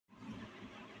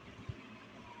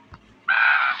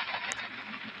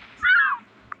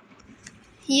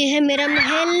ये है मेरा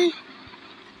महल।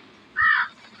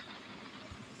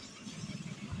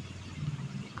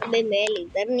 अबे महल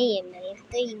इधर नहीं है, महल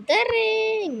तो इधर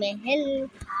है। महल,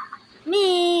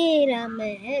 मेरा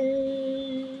महल।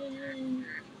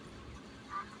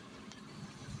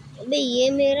 अबे ये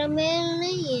मेरा महल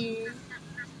नहीं है।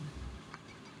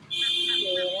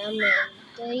 मेरा महल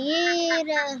तो ये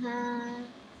रहा।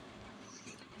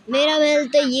 मेरा महल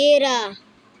तो ये रहा।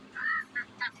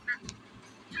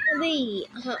 अबे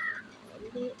हाँ,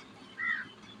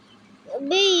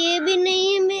 अबे ये भी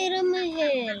नहीं है मेरा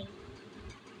महल।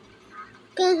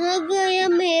 कहाँ गया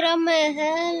मेरा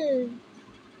महल?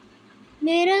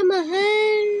 मेरा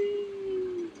महल।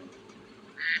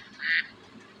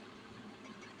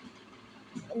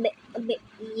 अबे अबे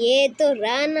ये तो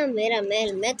रहा ना मेरा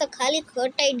महल। मैं तो खाली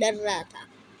खोटा ही डर रहा था।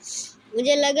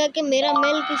 मुझे लगा कि मेरा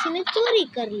महल किसी ने चोरी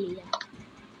कर लिया।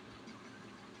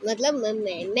 मतलब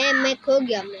मैं खो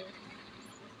गया। मैं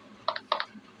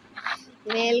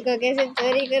महल को कैसे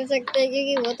चोरी कर सकते हैं,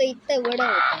 क्योंकि वो तो इतना बड़ा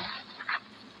होता है।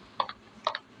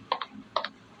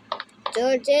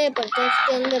 चर्च है पर चर्च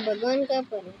के अंदर भगवान कहाँ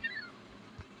पर है?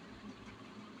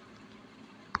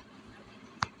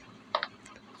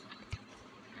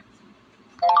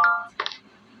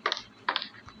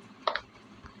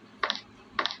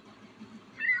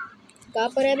 कहाँ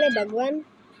पर है बे भगवान?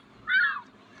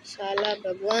 साला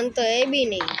भगवान तो है भी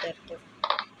नहीं इधर तो।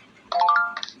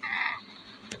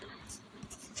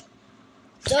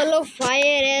 चलो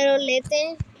फायर एरो लेते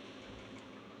हैं।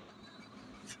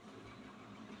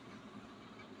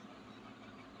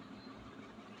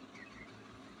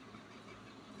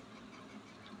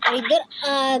 इधर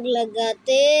आग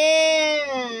लगाते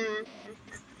हैं।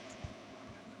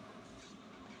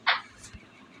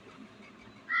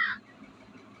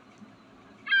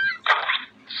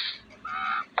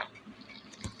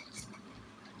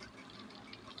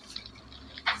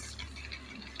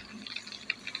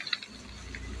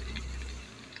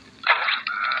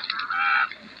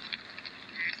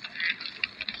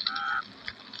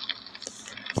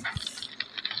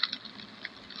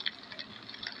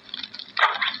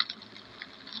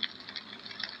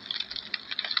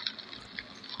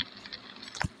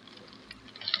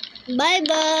 Bye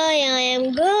bye, I am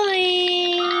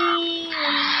going.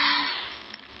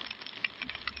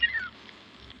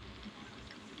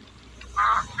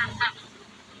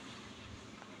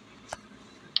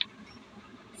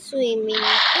 Swimming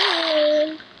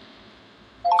pool,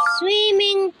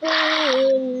 swimming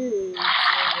pool,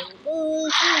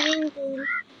 swimming pool,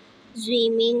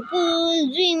 swimming pool,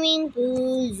 swimming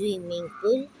pool, swimming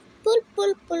pool, pool,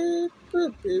 pool, pool, pool,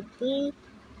 pool, pool.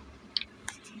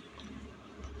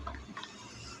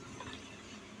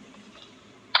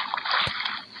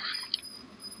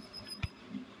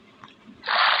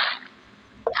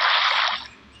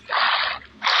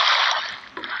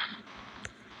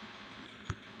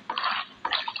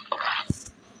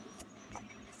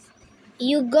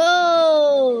 You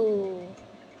go.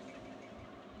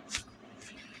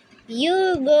 You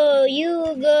go, you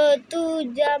go. तू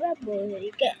जाबे बोरी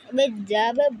का, मैं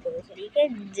जाबे बोरी का,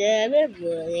 जाबे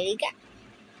बोरी का।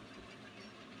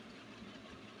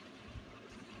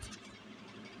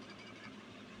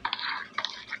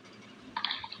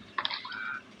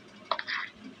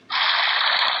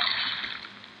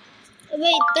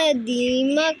 अबे इतना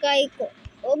धीमा काहे को?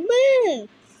 अबे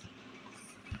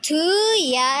थू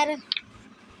यार,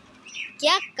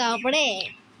 क्या कपड़े।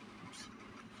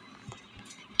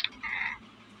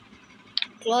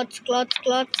 Clutch clutch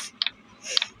clutch.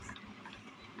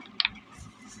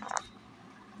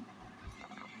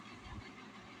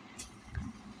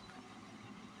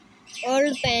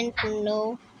 Old pant,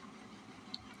 no.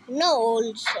 No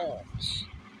old shirts.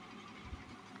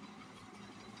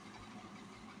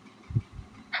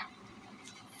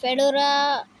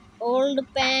 Fedora, old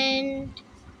pant,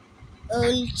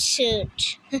 old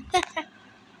shirt.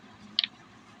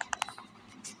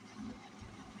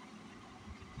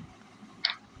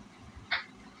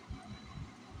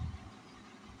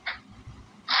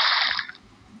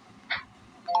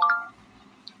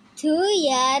 तू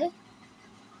यार,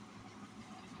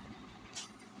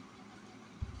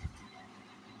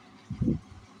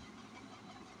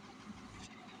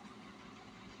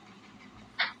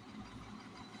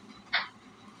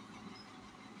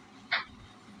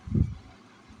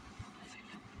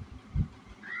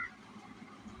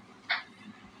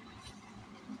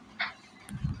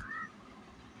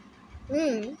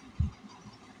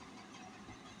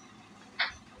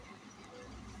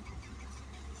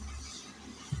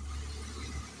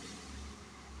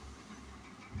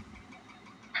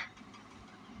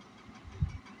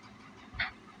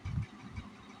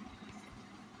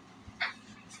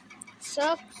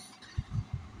 socks,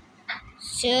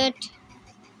 shirt,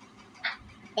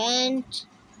 pant,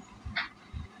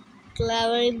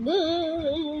 flowery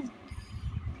boots.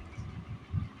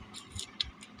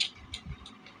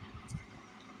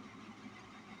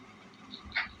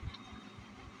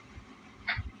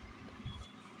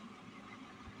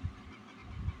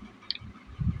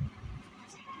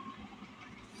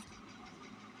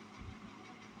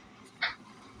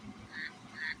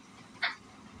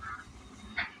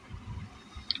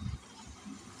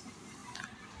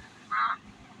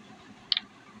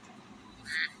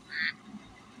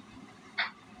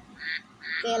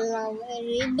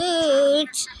 Flowery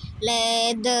boots,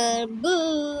 leather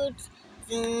boots,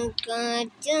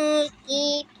 कांचों की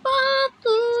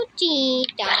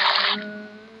पापूचीटा।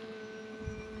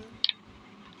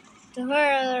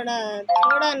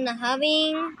 थोड़ा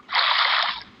नहावें।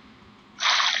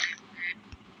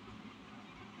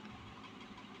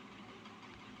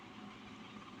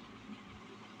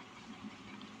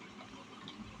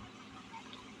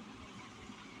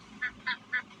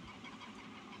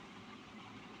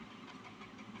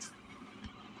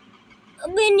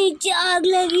 अबे नीचे आग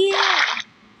लगी है।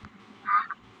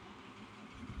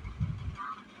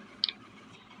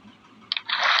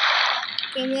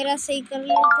 कैमरा सही कर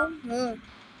लो तो। हाँ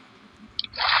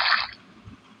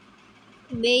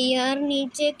बे यार,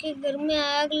 नीचे के घर में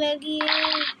आग लगी है,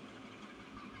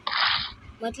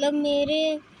 मतलब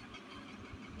मेरे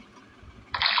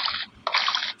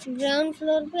ग्राउंड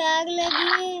फ्लोर पे आग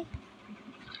लगी है।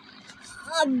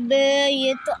 अबे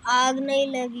ये तो आग नहीं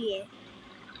लगी है।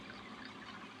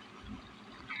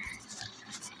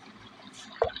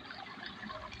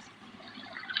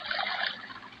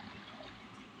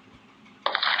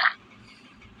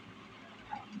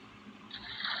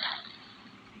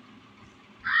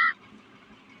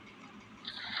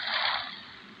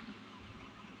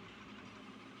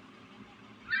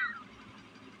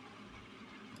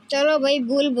 चलो भाई,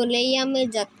 भूल भुलैया में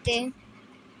जाते हैं।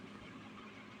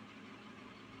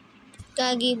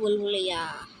 कागी भूल भुलैया।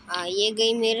 हाँ ये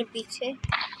गई मेरे पीछे।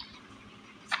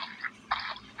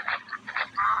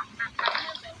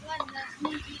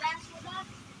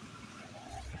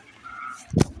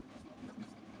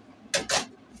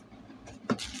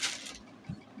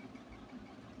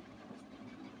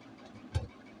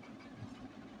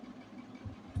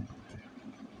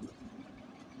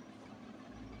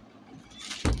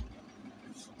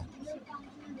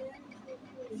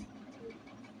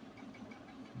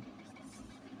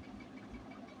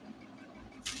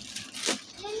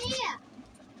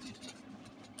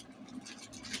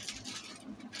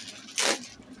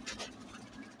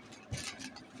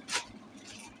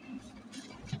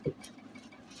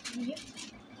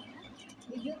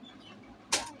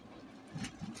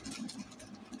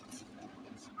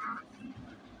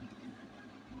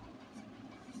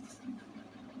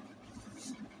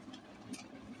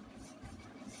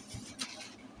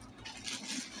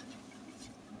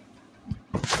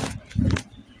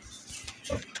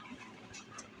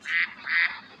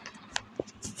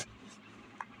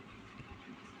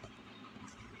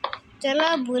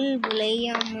 चला भूल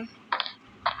भुलैया में।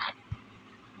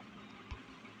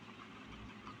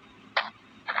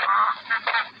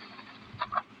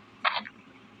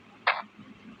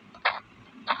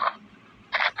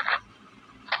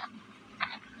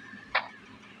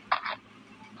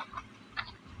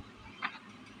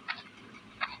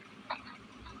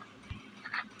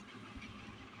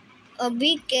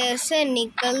 अभी कैसे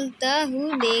निकलता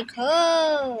हूँ देखो।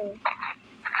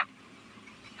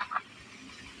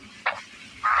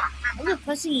 अबे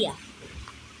फंस गया,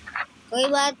 कोई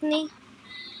बात नहीं।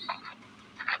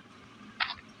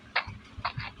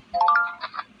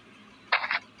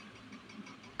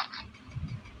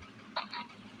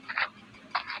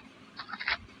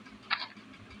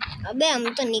 अबे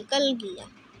हम तो निकल गया।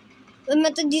 तो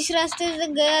मैं तो जिस रास्ते से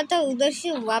गया था उधर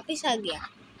से वापस आ गया।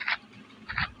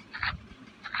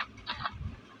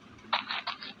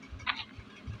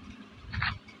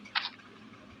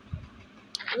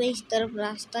 अबे इस तरफ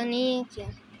रास्ता नहीं है क्या?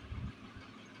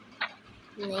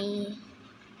 नहीं,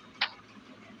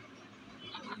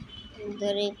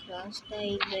 इधर एक रास्ता,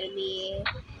 इधर भी है,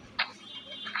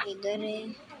 इधर है।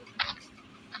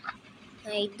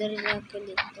 हाँ इधर जाके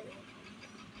देखते हैं।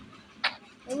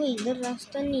 अबे इधर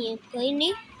रास्ता नहीं है, कोई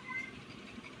नहीं।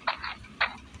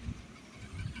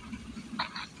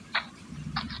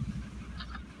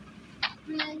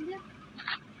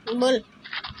 बोल।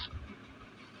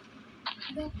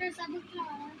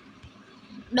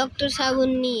 डॉक्टर साबुन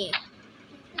नहीं है,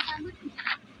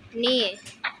 नहीं है।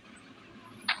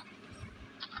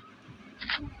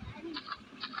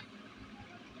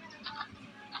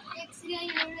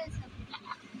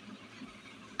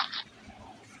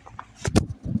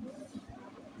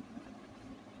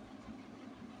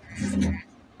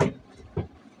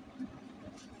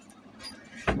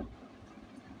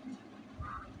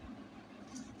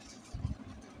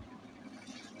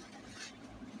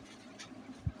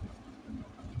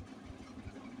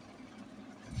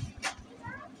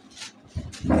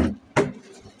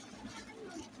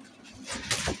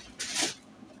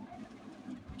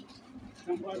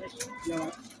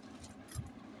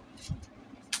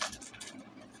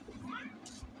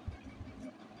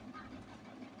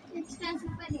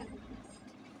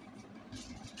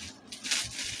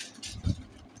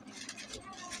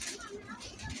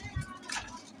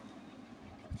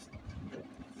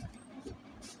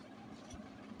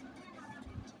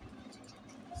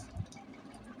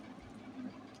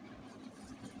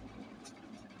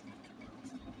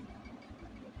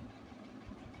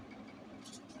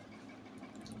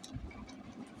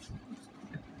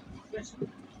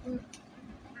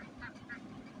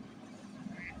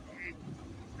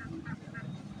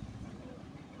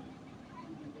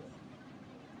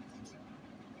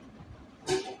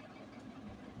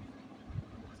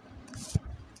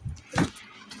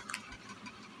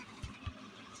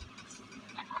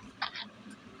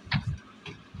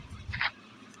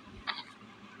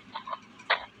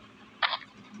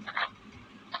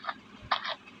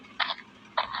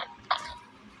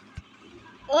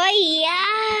 Oh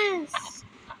yes.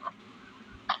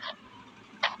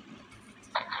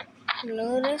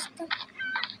 No resta.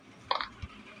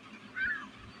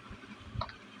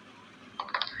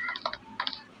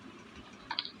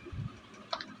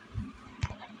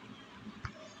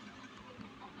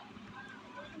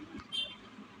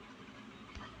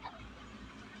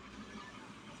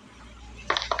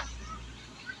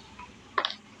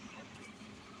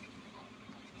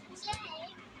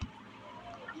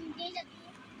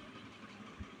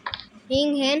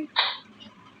 Singh है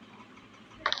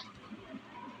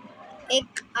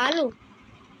एक आलू।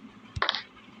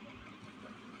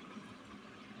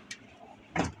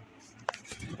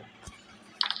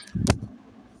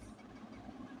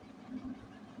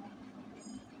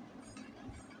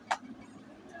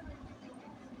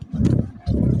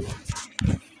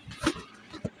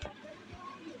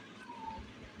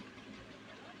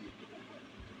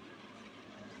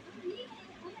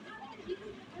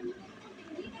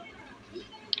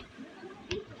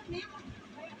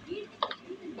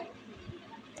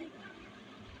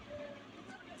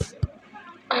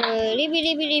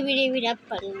 रिबी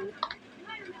एप्पल।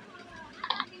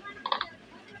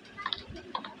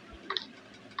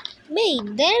 मैं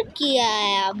इधर किया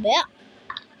है अब।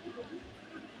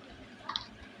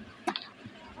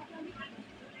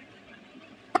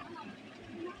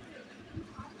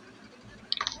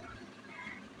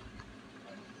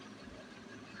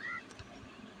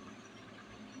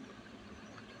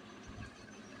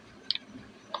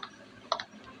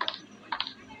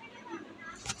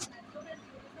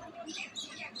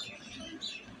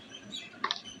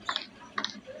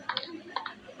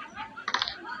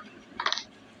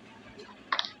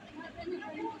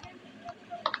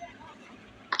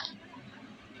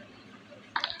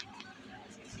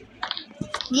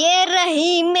 ये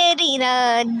रही मेरी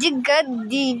राज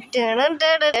गद्दी।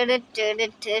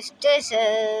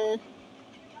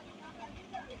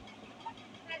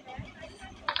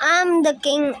 I'm the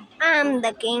king, I'm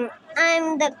the king,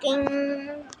 I'm the king.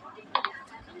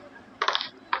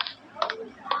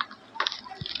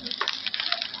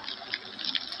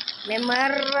 मैं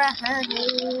मर रहा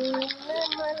हूँ, मैं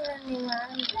मरने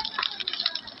वाला।